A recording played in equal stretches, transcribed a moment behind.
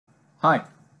Hi,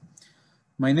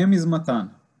 my name is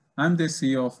Matan. I'm the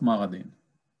CEO of Maradin.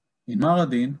 In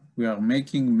Maradin, we are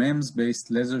making MEMS-based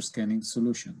laser scanning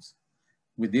solutions.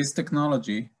 With this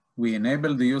technology, we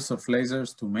enable the use of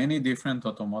lasers to many different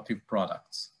automotive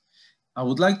products. I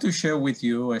would like to share with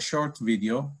you a short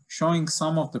video showing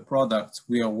some of the products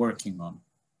we are working on.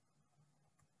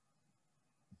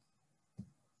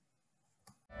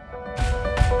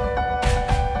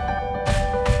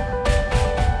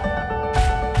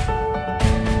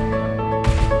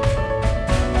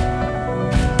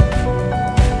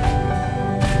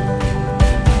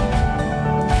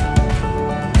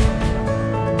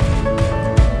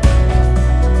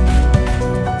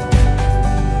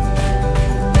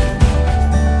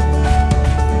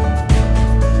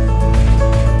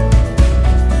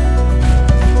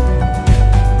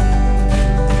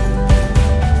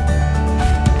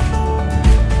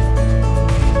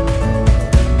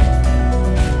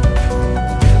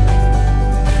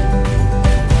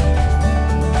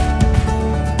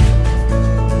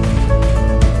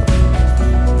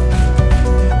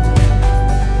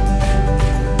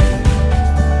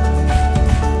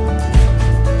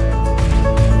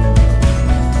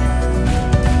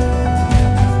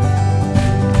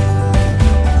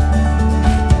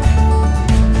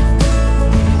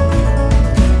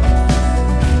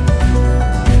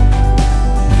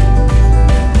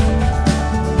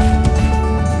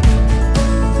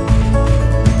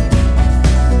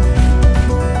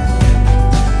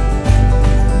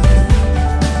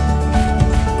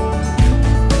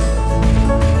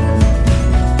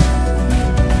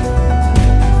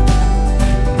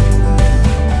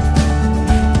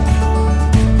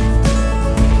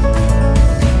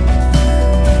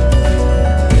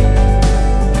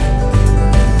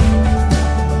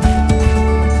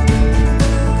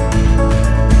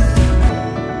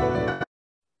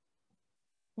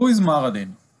 Who is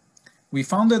Maradin? We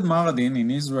founded Maradin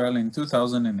in Israel in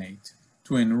 2008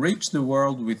 to enrich the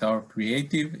world with our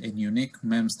creative and unique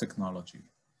MEMS technology.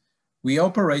 We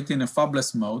operate in a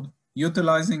fabless mode,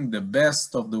 utilizing the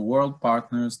best of the world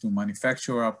partners to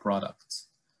manufacture our products.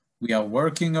 We are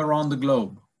working around the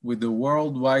globe with the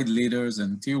worldwide leaders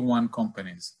and Tier 1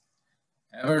 companies.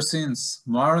 Ever since,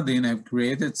 Maradin have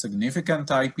created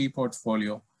significant IP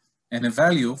portfolio and a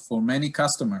value for many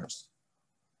customers.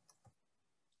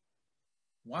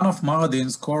 One of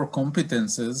Maradin's core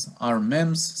competences are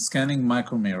MEMS scanning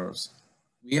micromirrors.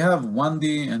 We have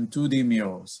 1D and 2D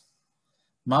mirrors.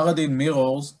 Maradin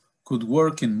mirrors could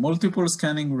work in multiple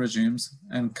scanning regimes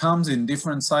and comes in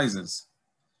different sizes.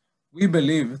 We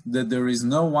believe that there is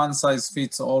no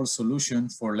one-size-fits-all solution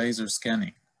for laser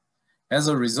scanning. As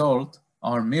a result,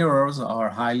 our mirrors are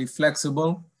highly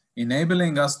flexible,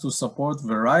 enabling us to support a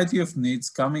variety of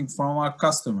needs coming from our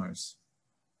customers.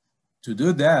 To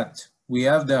do that, we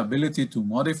have the ability to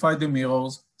modify the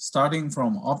mirrors, starting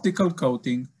from optical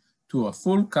coating to a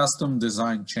full custom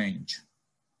design change.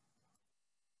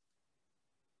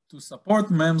 To support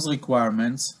MEMS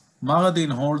requirements,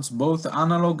 Maradin holds both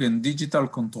analog and digital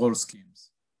control schemes.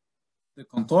 The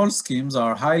control schemes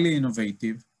are highly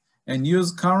innovative and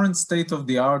use current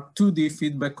state-of-the-art 2D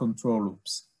feedback control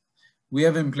loops. We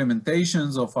have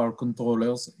implementations of our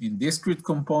controllers in discrete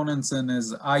components and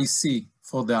as IC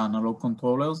for the analog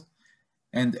controllers,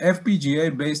 and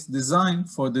FPGA-based design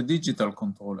for the digital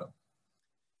controller.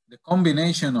 The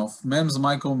combination of MEMS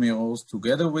micromirrors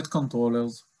together with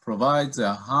controllers provides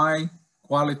a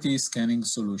high-quality scanning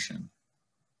solution.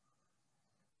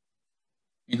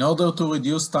 In order to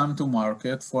reduce time to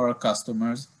market for our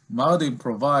customers, Maradin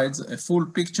provides a full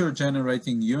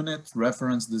picture-generating unit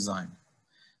reference design.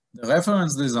 The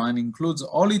reference design includes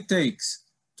all it takes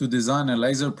to design a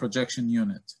laser projection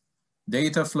unit: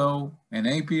 data flow, an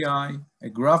API, a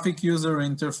graphic user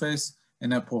interface,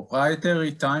 and a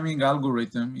proprietary timing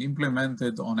algorithm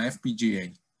implemented on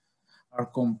FPGA, are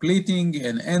completing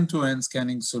an end-to-end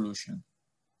scanning solution.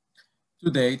 To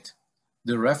date,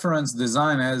 the reference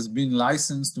design has been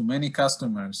licensed to many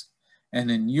customers, and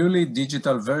a newly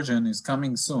digital version is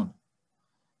coming soon.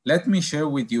 Let me share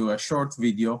with you a short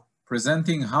video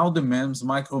presenting how the MEMS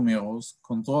micromirrors,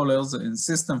 controllers, and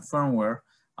system firmware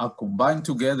are combined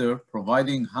together,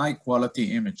 providing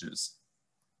high-quality images.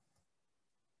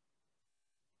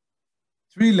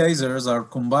 3 lasers are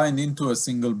combined into a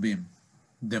single beam.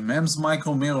 The MEMS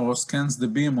micromirror scans the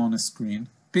beam on a screen,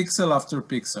 pixel after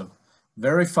pixel,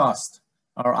 very fast.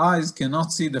 Our eyes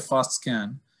cannot see the fast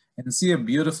scan and see a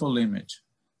beautiful image.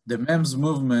 The MEMS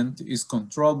movement is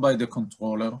controlled by the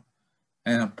controller,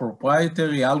 and a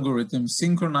proprietary algorithm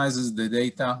synchronizes the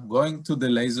data going to the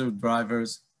laser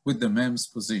drivers with the MEMS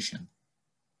position.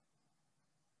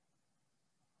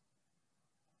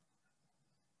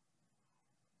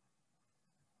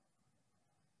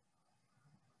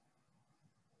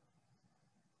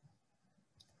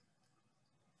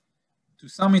 To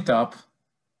sum it up,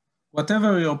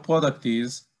 whatever your product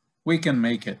is, we can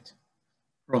make it,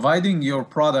 providing your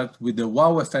product with the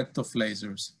wow effect of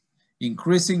lasers,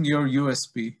 increasing your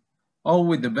USP, all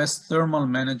with the best thermal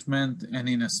management and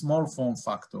in a small form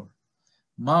factor.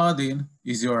 Maradin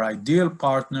is your ideal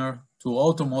partner to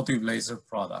automotive laser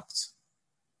products.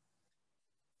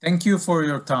 Thank you for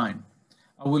your time.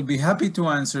 I will be happy to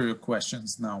answer your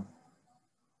questions now.